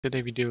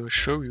Today's video will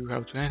show you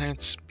how to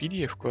enhance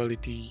PDF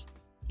quality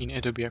in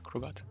Adobe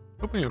Acrobat.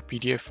 Open your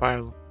PDF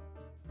file,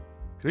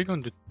 click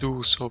on the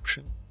Tools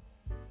option.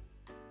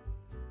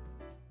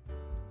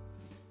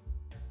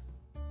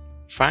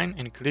 Find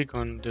and click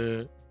on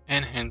the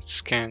Enhance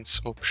Scans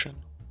option.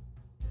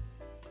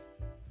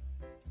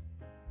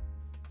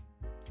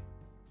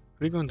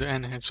 Click on the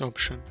Enhance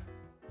option.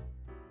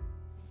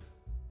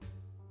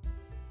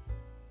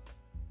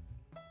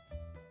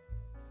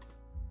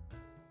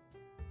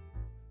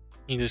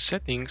 In the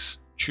settings,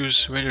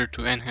 choose whether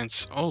to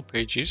enhance all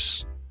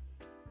pages,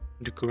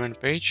 the current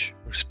page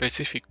or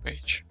specific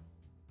page.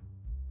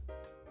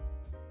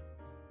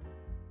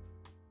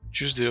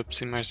 Choose the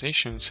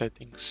optimization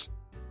settings.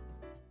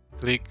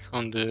 Click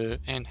on the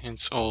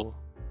Enhance All.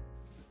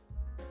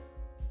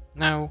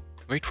 Now,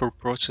 wait for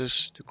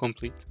process to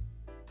complete.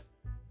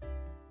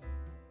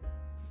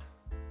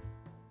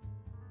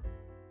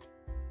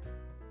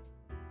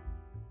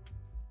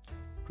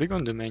 Click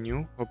on the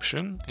menu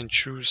option and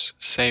choose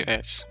Save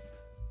As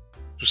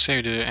to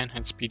save the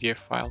enhanced PDF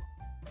file.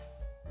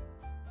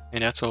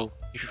 And that's all.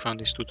 If you found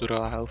this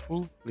tutorial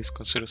helpful, please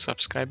consider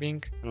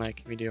subscribing and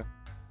liking the video.